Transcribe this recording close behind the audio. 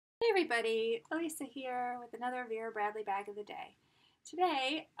everybody, Elisa here with another Vera Bradley bag of the day.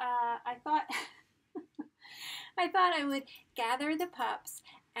 Today, I thought I would gather the pups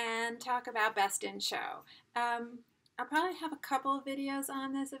and talk about Best in Show. I'll probably have a couple of videos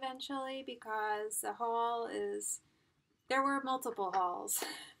on this eventually because the haul there were multiple hauls.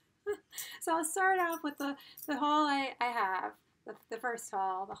 So I'll start off with the haul I have. The first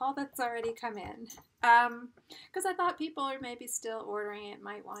haul, the haul that's already come in, because I thought people are maybe still ordering it,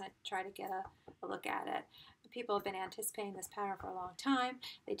 might want to try to get a look at it. People have been anticipating this pattern for a long time.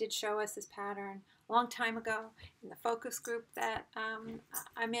 They did show us this pattern a long time ago in the focus group that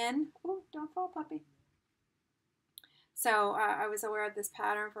I'm in. Oh, don't fall, puppy. So I was aware of this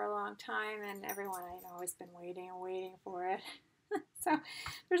pattern for a long time, and everyone I know has been waiting and waiting for it. So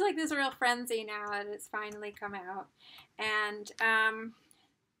there's like this real frenzy now that it's finally come out. And,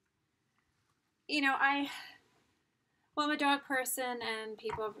 you know, well, I'm a dog person, and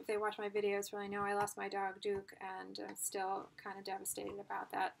people, if they watch my videos, really know I lost my dog, Duke, and I'm still kind of devastated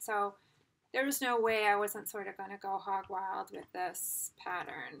about that. So there was no way I wasn't sort of going to go hog wild with this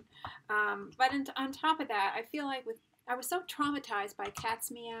pattern. But on top of that, I feel like I was so traumatized by Cat's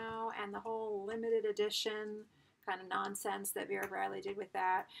Meow and the whole limited edition kind of nonsense that Vera Bradley did with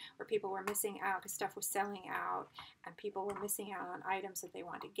that, where people were missing out because stuff was selling out, and people were missing out on items that they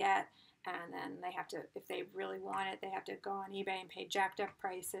want to get, and then they have to, if they really want it, they have to go on eBay and pay jacked up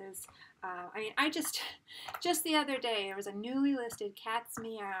prices. I mean, I just the other day, there was a newly listed Cat's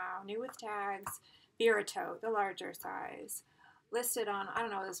Meow, new with tags, Vera Tote, the larger size, listed on, I don't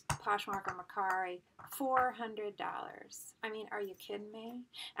know, this Poshmark or Mercari, $400. I mean, are you kidding me?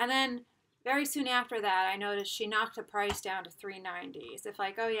 And then very soon after that, I noticed she knocked the price down to $3.90. As if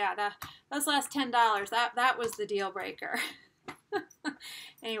like, oh yeah, those last $10, that was the deal breaker.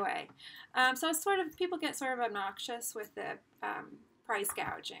 Anyway, so it's sort of, people get sort of obnoxious with the price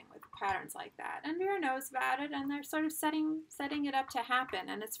gouging with patterns like that, and Vera knows about it, and they're sort of setting it up to happen,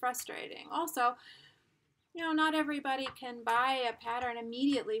 and it's frustrating. Also, you know, not everybody can buy a pattern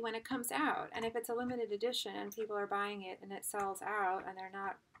immediately when it comes out, and if it's a limited edition and people are buying it and it sells out and they're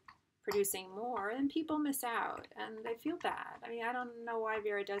not producing more, then people miss out and they feel bad. I mean, I don't know why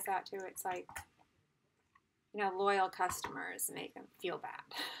Vera does that too. It's like, you know, loyal customers make them feel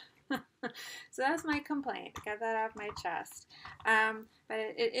bad. So that's my complaint. Get that off my chest. But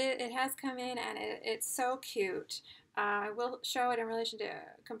it has come in, and it's so cute. I will show it in relation to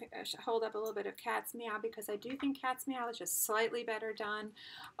hold up a little bit of Cat's Meow, because I do think Cat's Meow is just slightly better done,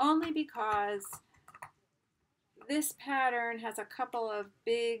 only because this pattern has a couple of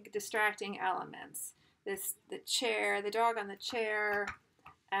big distracting elements. The chair, the dog on the chair,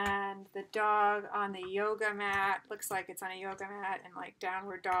 and the dog on the yoga mat. Looks like it's on a yoga mat in like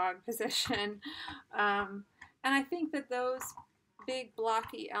downward dog position. And I think that those big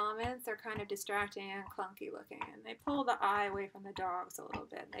blocky elements are kind of distracting and clunky looking, and they pull the eye away from the dogs a little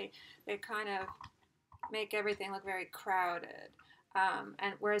bit. They kind of make everything look very crowded.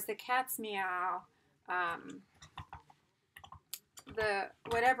 And whereas the Cat's Meow, the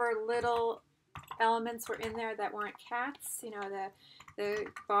whatever little elements were in there that weren't cats, you know, the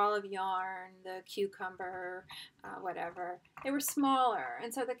ball of yarn, the cucumber, whatever, they were smaller,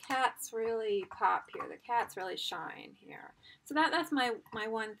 and so the cats really pop here. The cats really shine here. So that's my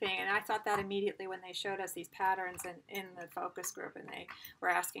one thing, and I thought that immediately when they showed us these patterns in the focus group, and they were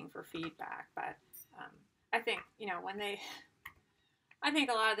asking for feedback. But I think, you know, I think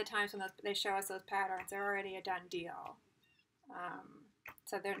a lot of the times when they show us those patterns, they're already a done deal.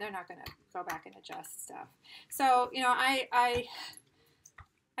 So they're not going to go back and adjust stuff. So, you know, I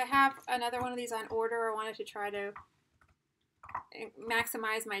have another one of these on order. I wanted to try to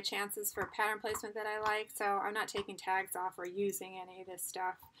maximize my chances for pattern placement that I like. So I'm not taking tags off or using any of this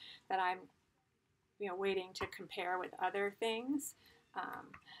stuff that I'm, you know, waiting to compare with other things.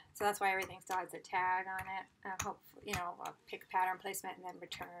 So that's why everything still has a tag on it. Hopefully, you know, I'll pick pattern placement and then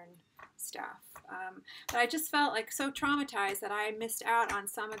return stuff. But I just felt like so traumatized that I missed out on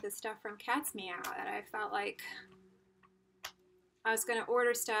some of the stuff from Cat's Meow, that I felt like I was going to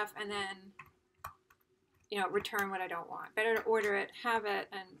order stuff and then, you know, return what I don't want. Better to order it, have it,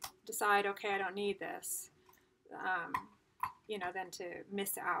 and decide, okay, I don't need this, you know, than to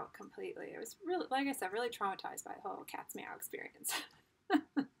miss out completely. It was really, like I said, really traumatized by the whole Cat's Meow experience.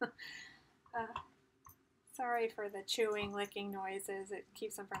 Sorry for the chewing, licking noises. It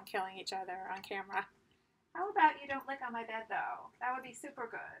keeps them from killing each other on camera. How about you don't lick on my bed, though? That would be super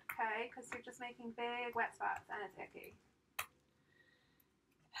good, okay? Because you're just making big wet spots, and it's icky.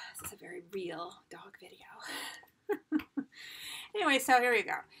 This is a very real dog video. Anyway, so here we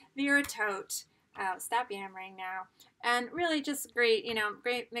go. Vera Tote. stop yammering now. And really just great, you know,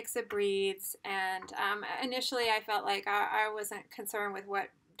 great mix of breeds. And initially I felt like I wasn't concerned with what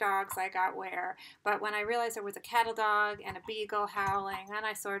dogs I got where. But when I realized there was a cattle dog and a beagle howling, then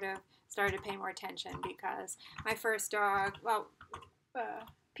I sort of started to pay more attention, because my first dog, well,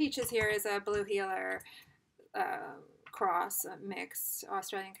 Peaches here is a blue heeler cross, a mixed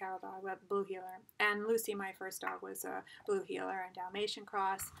Australian cattle dog with blue heeler. And Lucy, my first dog, was a blue heeler and Dalmatian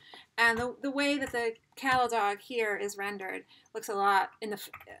cross. And the way that the cattle dog here is rendered looks a lot in the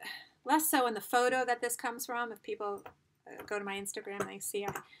less so in the photo that this comes from. If people go to my Instagram and they see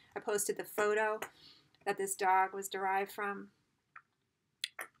I posted the photo that this dog was derived from.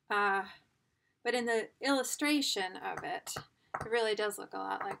 But in the illustration of it, it really does look a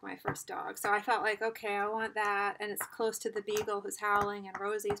lot like my first dog. So I felt like, okay, I want that. And it's close to the beagle who's howling. And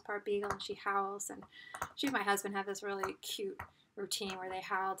Rosie's part beagle and she howls. And she and my husband have this really cute routine where they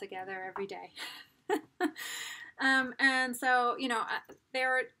howl together every day. And so, you know, they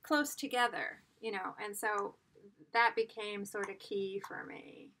were close together, you know. And so that became sort of key for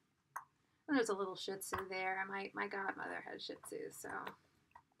me. And there's a little Shih Tzu there. My godmother had Shih Tzus, so...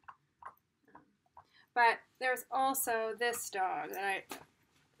 But there's also this dog that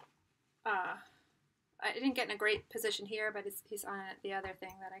I didn't get in a great position here, but he's on the other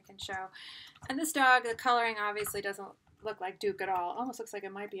thing that I can show. And this dog, the coloring obviously doesn't look like Duke at all. Almost looks like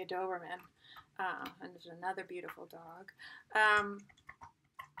it might be a Doberman. And there's another beautiful dog.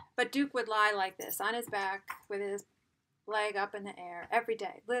 But Duke would lie like this, on his back, with his leg up in the air, every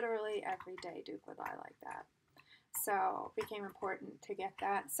day. Literally every day Duke would lie like that. So it became important to get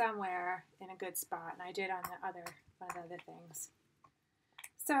that somewhere in a good spot, and I did on one of the other things.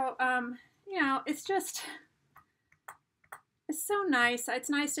 So, you know, it's so nice.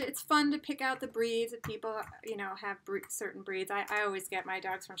 It's fun to pick out the breeds if people, you know, have certain breeds. I always get my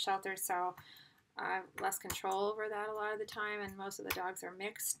dogs from shelters, so I have less control over that a lot of the time, and most of the dogs are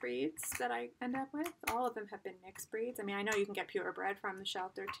mixed breeds that I end up with. All of them have been mixed breeds. I mean, I know you can get purebred from the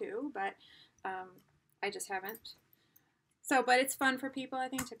shelter too, but I just haven't. So, but it's fun for people, I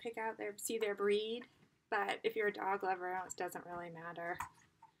think, to pick out see their breed. But if you're a dog lover, it doesn't really matter.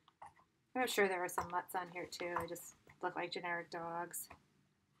 I'm sure there are some mutts on here too. They just look like generic dogs.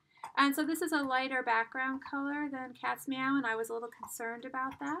 And so this is a lighter background color than Cat's Meow, and I was a little concerned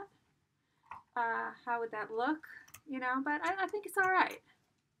about that. How would that look? You know, but I think it's all right.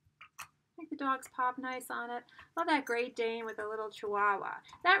 I think the dogs pop nice on it. Love that Great Dane with a little Chihuahua.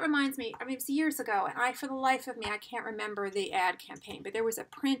 That reminds me, I mean, it was years ago, and for the life of me, I can't remember the ad campaign, but there was a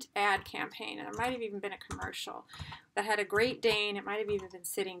print ad campaign, and there might have even been a commercial that had a Great Dane. It might have even been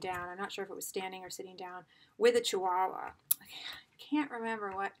sitting down. I'm not sure if it was standing or sitting down, with a Chihuahua. I can't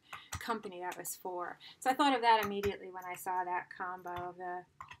remember what company that was for. So I thought of that immediately when I saw that combo of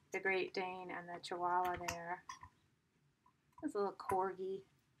the Great Dane and the Chihuahua there. There's a little corgi.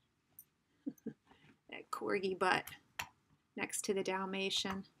 That corgi butt next to the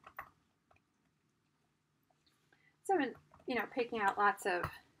Dalmatian. So I've been, you know, picking out lots of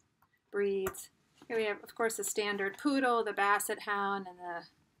breeds. Here we have, of course, the standard poodle, the basset hound, and the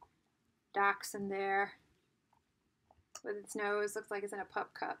dachshund there. With its nose, looks like it's in a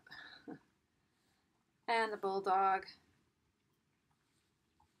pup cup. And the bulldog.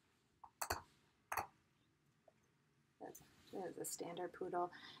 There's a standard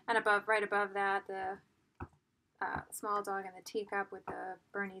poodle. And right above that, the small dog in the teacup with the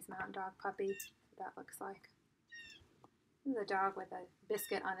Bernese Mountain Dog puppy. That's what that looks like. This is a dog with a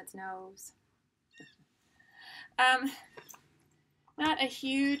biscuit on its nose. Not a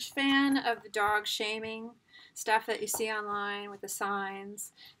huge fan of the dog shaming stuff that you see online with the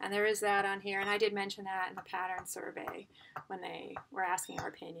signs, and there is that on here, and I did mention that in the pattern survey when they were asking our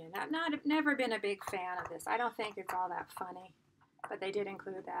opinion. I've never been a big fan of this. I don't think it's all that funny, but they did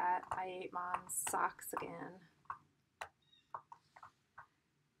include that. I ate Mom's socks again.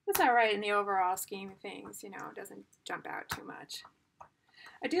 It's all right in the overall scheme of things, you know, it doesn't jump out too much.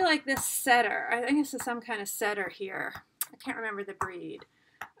 I do like this setter. I think this is some kind of setter here. I can't remember the breed.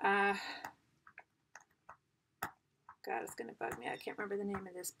 God, it's going to bug me. I can't remember the name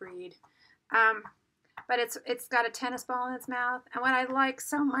of this breed. But it's got a tennis ball in its mouth. And what I like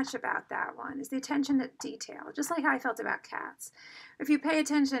so much about that one is the attention to detail, just like how I felt about cats. If you pay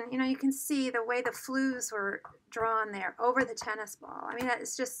attention, you know, you can see the way the flues were drawn there over the tennis ball. I mean,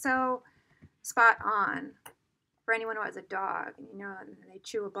 it's just so spot on for anyone who has a dog. You know, they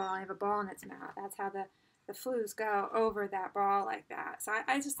chew a ball, they have a ball in its mouth. That's how the flues go over that ball like that. So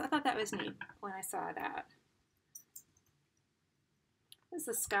I thought that was neat when I saw that. This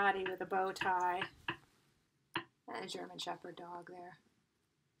is Scotty with a bow tie and a German Shepherd dog there.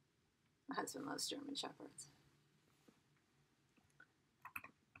 My husband loves German Shepherds.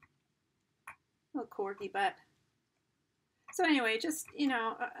 Little corgi butt. So anyway, just, you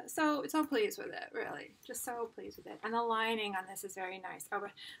know, so pleased with it, really. Just so pleased with it. And the lining on this is very nice. Oh,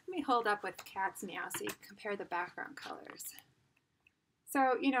 but let me hold up with Cat's Meow so you can compare the background colors.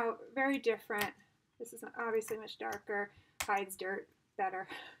 So, you know, very different. This is obviously much darker, hides dirt better.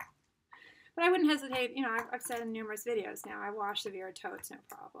 But I wouldn't hesitate, you know, I've said in numerous videos now, I wash the Vera Totes, no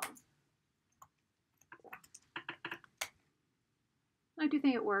problem. So. I do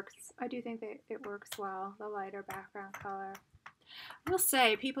think it works. I do think that it works well, the lighter background color. I will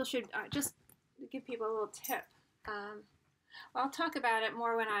say people should, just give people a little tip. Well, I'll talk about it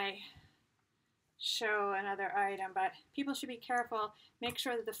more when I show another item, but people should be careful. Make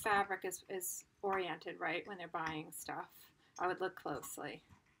sure that the fabric is oriented right when they're buying stuff. I would look closely.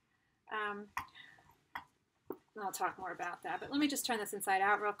 And I'll talk more about that, but let me just turn this inside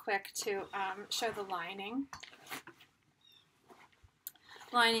out real quick to show the lining.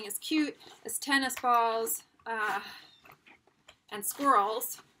 Lining is cute. It's tennis balls and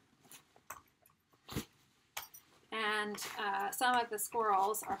squirrels. And some of the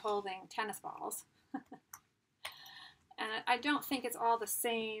squirrels are holding tennis balls. And I don't think it's all the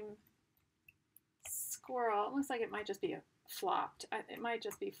same squirrel. It looks like it might just be flopped. It might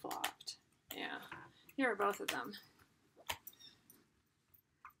just be flopped. Yeah. Here are both of them.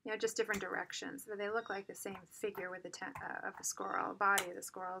 Yeah, just different directions, but they look like the same figure with the of the squirrel. Body of the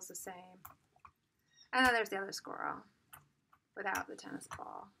squirrel is the same. And then there's the other squirrel without the tennis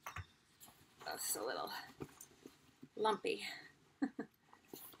ball. That's a little lumpy. The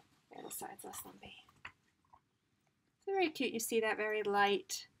other side's less lumpy. So very cute. You see that very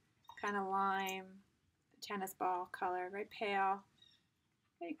light kind of lime tennis ball color, very pale,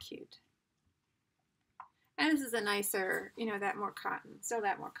 very cute. And this is a nicer, you know, that more cotton, still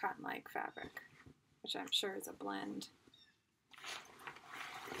that more cotton-like fabric, which I'm sure is a blend.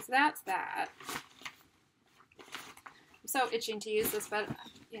 So that's that. I'm so itching to use this, but,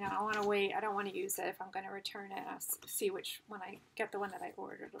 you know, I want to wait. I don't want to use it if I'm going to return it. I'll see which, when I get the one that I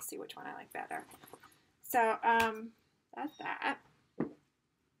ordered, we'll see which one I like better. So, that's that.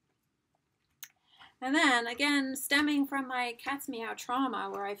 And then, again, stemming from my Cat's Meow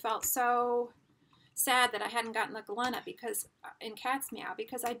trauma, where I felt so sad that I hadn't gotten the Glenna because in Cat's Meow,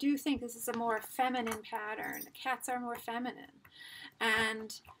 because I do think this is a more feminine pattern. The cats are more feminine,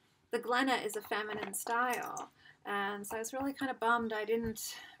 and the Glenna is a feminine style. And so I was really kind of bummed I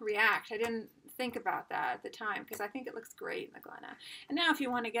didn't react. I didn't think about that at the time because I think it looks great in the Glenna. And now if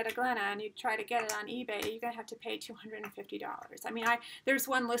you want to get a Glenna and you try to get it on eBay, you're going to have to pay $250. I mean, there's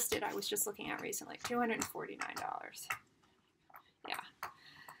one listed I was just looking at recently, $249.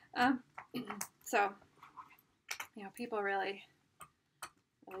 Yeah. So, you know, people are really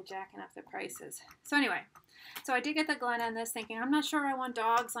jacking up the prices. So anyway, so I did get the Glenna in this thinking, I'm not sure I want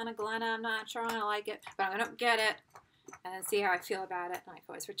dogs on a Glenna. I'm not sure I'm going to like it, but I'm going to get it and then see how I feel about it. And I can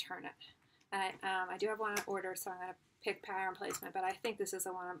always return it. And I do have one on order, so I'm going to pick pattern placement, but I think this is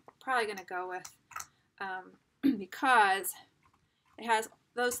the one I'm probably going to go with because it has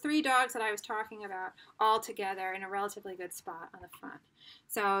those three dogs that I was talking about all together in a relatively good spot on the front.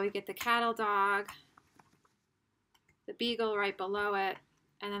 So you get the cattle dog, the beagle right below it,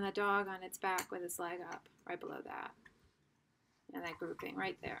 and then the dog on its back with its leg up right below that. And that grouping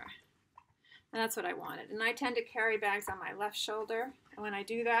right there. And that's what I wanted. And I tend to carry bags on my left shoulder. And when I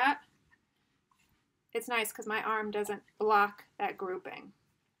do that, it's nice because my arm doesn't block that grouping.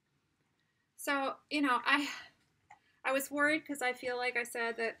 So, you know, I was worried because I feel like I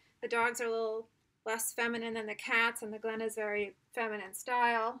said that the dogs are a little less feminine than the cats, and the Glenna is very feminine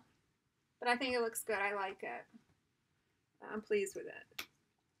style. But I think it looks good. I like it. I'm pleased with it.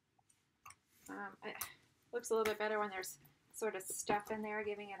 It looks a little bit better when there's sort of stuff in there,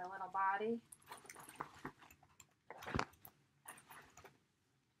 giving it a little body.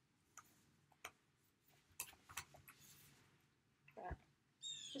 But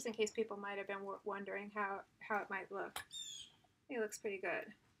just in case people might have been wondering how it might look. I think it looks pretty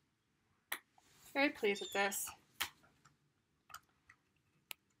good. Very pleased with this.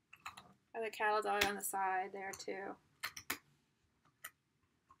 Got the cattle dog on the side there too.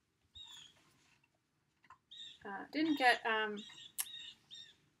 Didn't get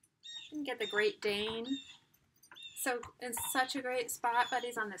the Great Dane. So in such a great spot, but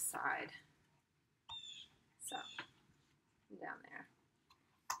he's on this side. So down there.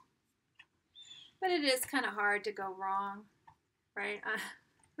 But it is kind of hard to go wrong, right?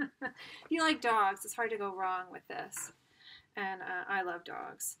 If you like dogs, it's hard to go wrong with this. And I love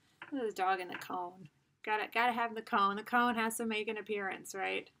dogs. There's a dog in the cone. Gotta have the cone. The cone has to make an appearance,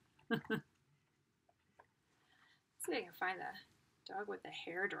 right? See if I can find the dog with the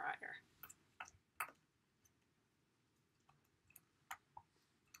hair dryer.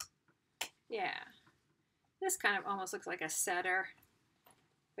 Yeah, this kind of almost looks like a setter,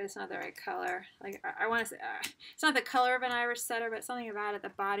 but it's not the right color. Like I want to say, it's not the color of an Irish setter, but something about it, the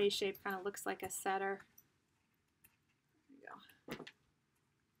body shape kind of looks like a setter. There you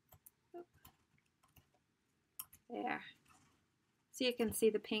go. There. So you can see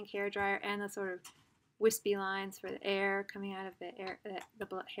the pink hair dryer and the sort of wispy lines for the air coming out of the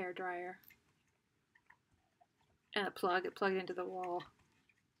hair dryer. And a plug, it plugged into the wall.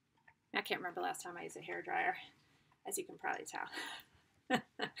 I can't remember the last time I used a hair dryer, as you can probably tell.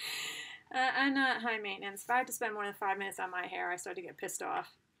 I'm not high maintenance. If I have to spend more than 5 minutes on my hair, I start to get pissed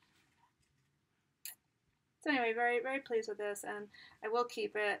off. So anyway, very, very pleased with this, and I will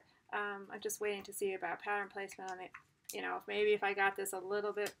keep it. I'm just waiting to see about pattern placement on it. You know, maybe if I got this a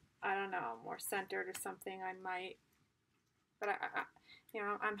little bit, I don't know, more centered or something, I might. But you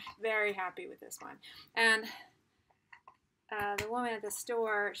know, I'm very happy with this one. And the woman at the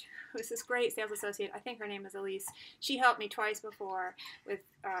store, who's this great sales associate, I think her name is Elise, she helped me twice before with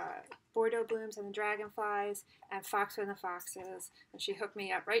Bordeaux blooms and the dragonflies and fox and the foxes, and she hooked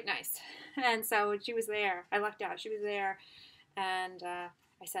me up right nice. And so she was there. I lucked out. She was there, and I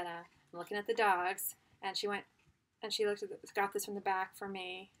said, I'm looking at the dogs, and she went, and she looked at got this from the back for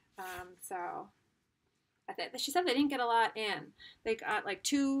me. So she said they didn't get a lot in. They got like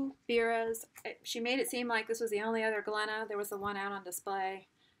 2 Veras. She made it seem like this was the only other Glenna. There was the one out on display,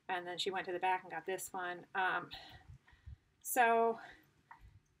 and then she went to the back and got this one. So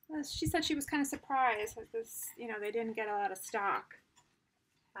she said she was kind of surprised that this, you know, they didn't get a lot of stock.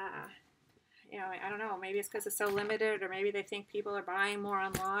 You know, I don't know. Maybe it's because it's so limited, or maybe they think people are buying more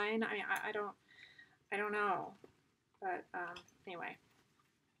online. I mean, I don't know. But anyway.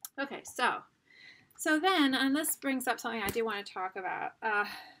 Okay, so then, and this brings up something I do want to talk about a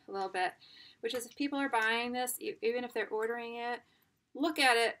little bit, which is if people are buying this, even if they're ordering it, look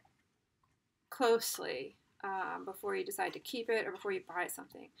at it closely before you decide to keep it or before you buy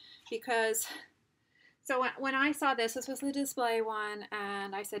something. Because, so when I saw this was the display one,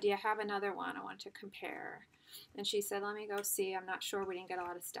 and I said, do you have another one? I want to compare. And she said, let me go see. I'm not sure. We didn't get a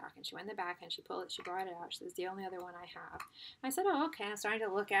lot of stock. And she went in the back and she pulled it. She brought it out. She says, the only other one I have. And I said, oh, okay. I'm starting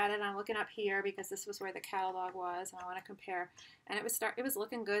to look at it. I'm looking up here because this was where the catalog was, and I want to compare. And it was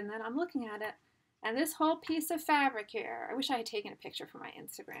looking good. And then I'm looking at it, and this whole piece of fabric here, I wish I had taken a picture for my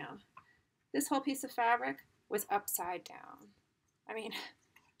Instagram. This whole piece of fabric was upside down. I mean,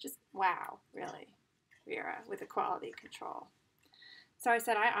 just wow, really, Vera, with the quality control. So I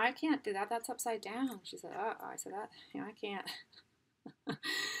said, I can't do that. That's upside down. She said, oh. I said, that, you know, I can't. I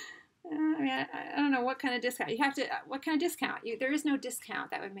mean, I don't know what kind of discount. You have to, what kind of discount? There is no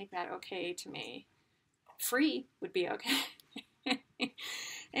discount that would make that okay to me. Free would be okay.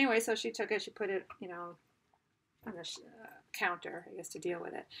 Anyway, so she took it. She put it, you know, on the counter, I guess, to deal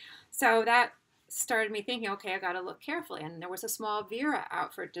with it. So that started me thinking, okay, I got to look carefully. And there was a small Vera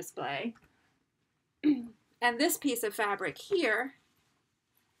out for display. And this piece of fabric here,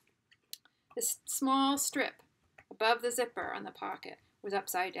 this small strip above the zipper on the pocket, was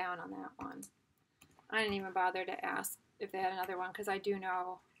upside down on that one. I didn't even bother to ask if they had another one because I do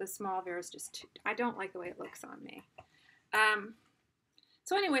know the small Vera is just I don't like the way it looks on me.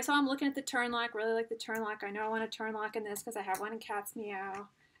 So anyway, so I'm looking at the Turnlock, really like the Turnlock. I know I want a Turnlock in this because I have one in Cat's Meow.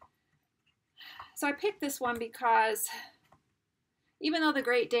 So I picked this one because even though the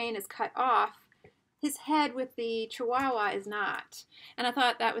Great Dane is cut off, his head with the Chihuahua is not. And I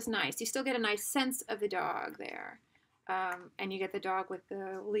thought that was nice. You still get a nice sense of the dog there. And you get the dog with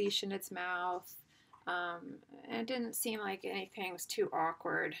the leash in its mouth. And it didn't seem like anything was too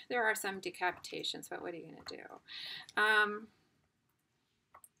awkward. There are some decapitations, but what are you going to do?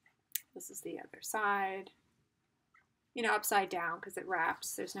 This is the other side. You know, upside down because it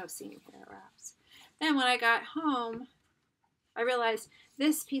wraps. There's no seam here, it wraps. Then when I got home, I realized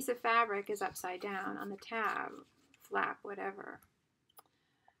this piece of fabric is upside down on the tab, flap, whatever.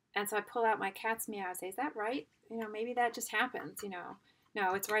 And so I pull out my Cat's Meow and say, is that right? You know, maybe that just happens, you know.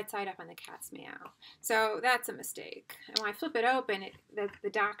 No, it's right side up on the Cat's Meow. So that's a mistake. And when I flip it open, the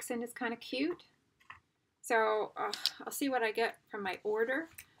dachshund is kind of cute. So I'll see what I get from my order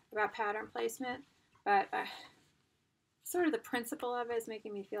about pattern placement. But sort of the principle of it is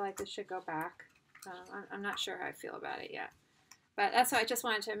making me feel like this should go back. I'm not sure how I feel about it yet. But that's why I just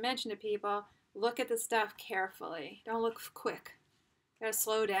wanted to mention to people, look at the stuff carefully. Don't look quick. You gotta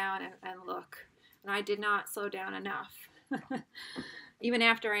slow down and look. And I did not slow down enough. Even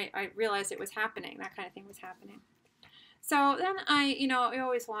after I realized it was happening, that kind of thing was happening. So then you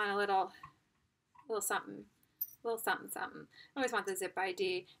always want a little something, something. I always want the zip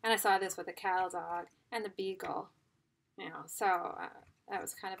ID, and I saw this with the cattle dog and the beagle, so that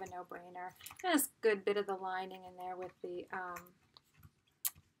was kind of a no-brainer. And a good bit of the lining in there with the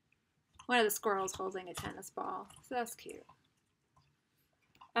one of the squirrels holding a tennis ball, so that's cute.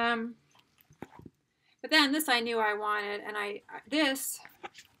 But then this I knew I wanted, and I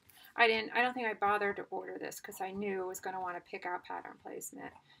don't think I bothered to order this because I knew I was going to want to pick out pattern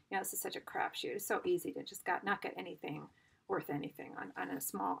placement. This is such a crapshoot. It's so easy to just not get anything worth anything on a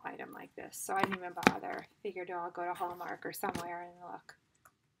small item like this. So I didn't even bother. Figured I'll go to Hallmark or somewhere and look.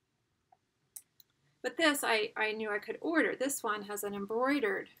 But this I knew I could order. This one has the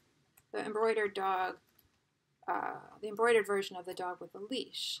embroidered dog, the embroidered version of the dog with a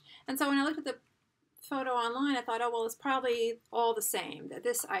leash. And so when I looked at the photo online, I thought, oh, well, it's probably all the same. That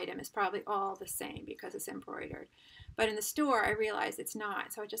this item is probably all the same because it's embroidered. But in the store, I realized it's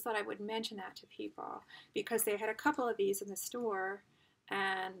not. So I just thought I would mention that to people because they had a couple of these in the store.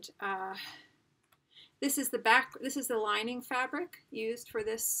 And this is the lining fabric used for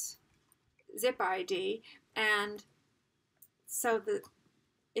this zip ID. And so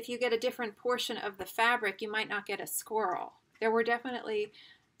if you get a different portion of the fabric, you might not get a squirrel. There were definitely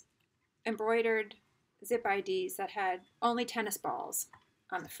embroidered zip IDs that had only tennis balls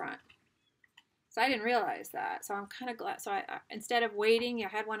on the front. So I didn't realize that. So I'm kind of glad. So I instead of waiting, I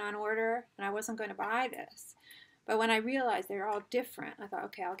had one on order, and I wasn't going to buy this. But when I realized they're all different, I thought,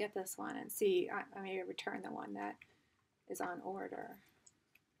 okay, I'll get this one and see. I may return the one that is on order.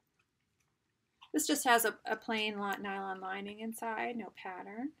 This just has a plain nylon lining inside, no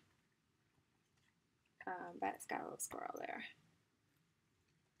pattern. But it's got a little squirrel there.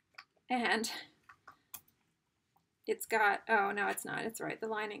 And it's got, oh, no, it's not. It's right. The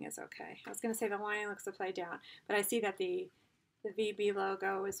lining is okay. I was going to say the lining looks upside down, but I see that the VB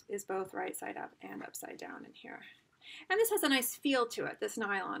logo is both right side up and upside down in here. And this has a nice feel to it, this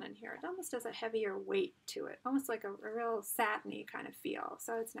nylon in here. It almost has a heavier weight to it, almost like a real satiny kind of feel.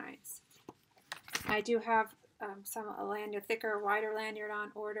 So it's nice. I do have a lanyard, thicker, wider lanyard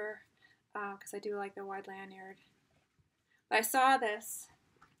on order because I do like the wide lanyard. But I saw this.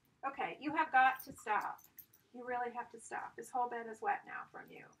 Okay, you have got to stop. You really have to stop. This whole bed is wet now from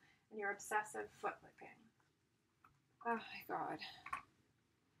you and your obsessive foot licking. Oh my God.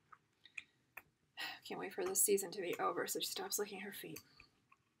 Can't wait for this season to be over so she stops licking her feet.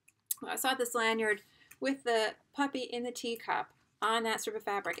 Well, I saw this lanyard with the puppy in the teacup on that strip of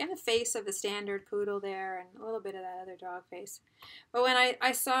fabric and the face of the standard poodle there and a little bit of that other dog face. But when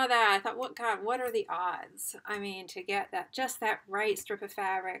I saw that, I thought, what are the odds? I mean, to get just that right strip of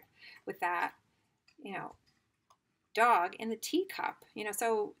fabric with that, dog in the teacup,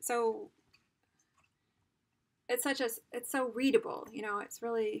 so it's so readable, it's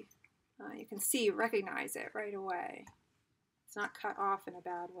really, you can recognize it right away. It's not cut off in a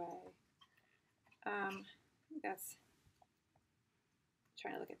bad way. That's,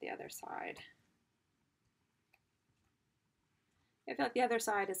 trying to look at the other side. I feel like the other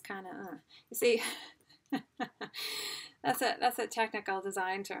side is kind of, you see, that's a technical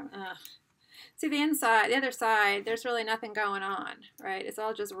design term. See the other side, there's really nothing going on, right? It's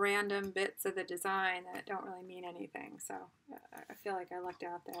all just random bits of the design that don't really mean anything. So I feel like I lucked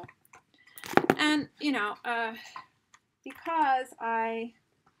out there. And, because I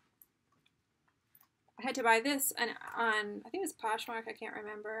had to buy this on, I think it was Poshmark, I can't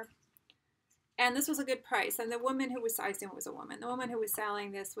remember. And this was a good price. And the woman who was, I assume it was a woman, the woman who was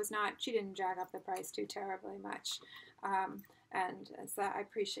selling this she didn't jack up the price too terribly much. And so I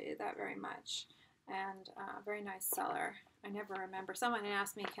appreciated that very much. And very nice seller. I never remember. Someone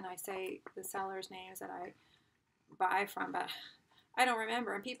asked me, can I say the seller's names that I buy from, but I don't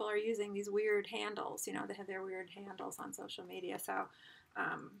remember. And people are using these weird handles, they have their weird handles on social media. So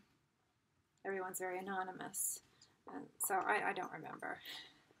everyone's very anonymous. And so I don't remember.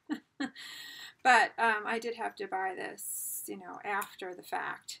 But I did have to buy this, after the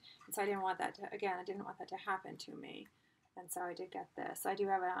fact. And so I didn't want that to happen to me. And so I did get this. I do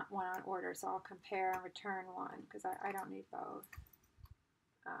have one on order, so I'll compare and return one because I don't need both.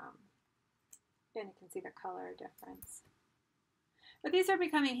 And you can see the color difference. But these are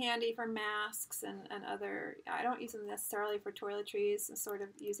becoming handy for masks and other, I don't use them necessarily for toiletries, and sort of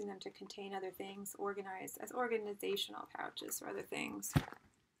using them to contain other things, organized as organizational pouches for other things.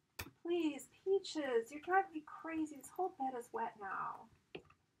 Please, Peaches, you're driving me crazy. This whole bed is wet now.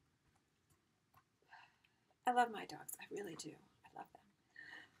 I love my dogs. I really do. I love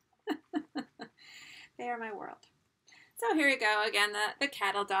them. They are my world. So here you go again, the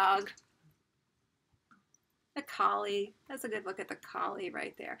cattle dog. The collie. That's a good look at the collie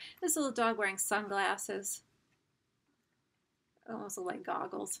right there. This little dog wearing sunglasses. Almost look like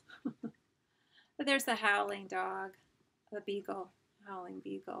goggles. But there's the howling dog, the beagle, howling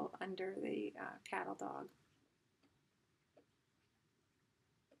beagle under the cattle dog.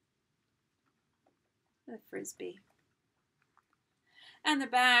 The frisbee. And the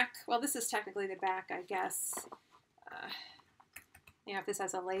back, well, this is technically the back, I guess. You know, if this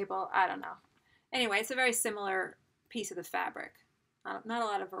has a label, I don't know. Anyway, it's a very similar piece of the fabric. Not a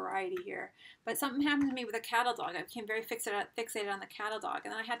lot of variety here. But something happened to me with a cattle dog. I became very fixated on the cattle dog.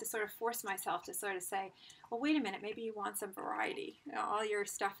 And then I had to sort of force myself to sort of say, well, wait a minute, maybe you want some variety. You know, all your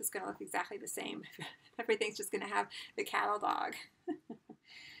stuff is going to look exactly the same. Everything's just going to have the cattle dog.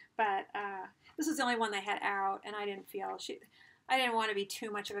 But this was the only one they had out, and I didn't want to be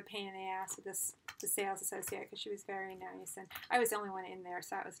too much of a pain in the ass with the sales associate, because she was very nice. And I was the only one in there,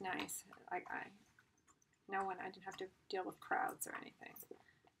 so that was nice. I didn't have to deal with crowds or anything.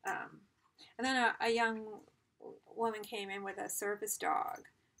 And then a young woman came in with a service dog.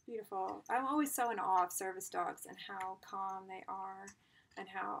 Beautiful. I'm always so in awe of service dogs and how calm they are and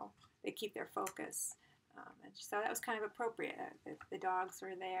how they keep their focus. And so that was kind of appropriate. The dogs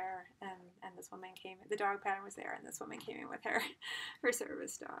were there, and this woman came in. The dog pattern was there, and this woman came in with her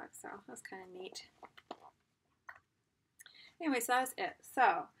service dog. So that was kind of neat. Anyway, so that was it.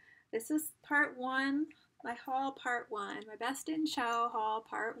 So this is part one. My haul part one, my best in show haul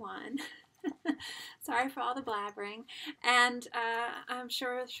part one. Sorry for all the blabbering. And I'm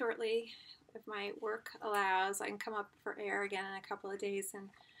sure shortly, if my work allows, I can come up for air again in a couple of days and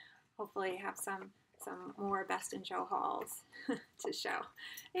hopefully have some more best in show hauls to show.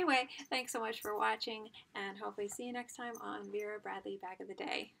 Anyway, thanks so much for watching, and hopefully see you next time on Vera Bradley Bag of the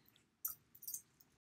Day.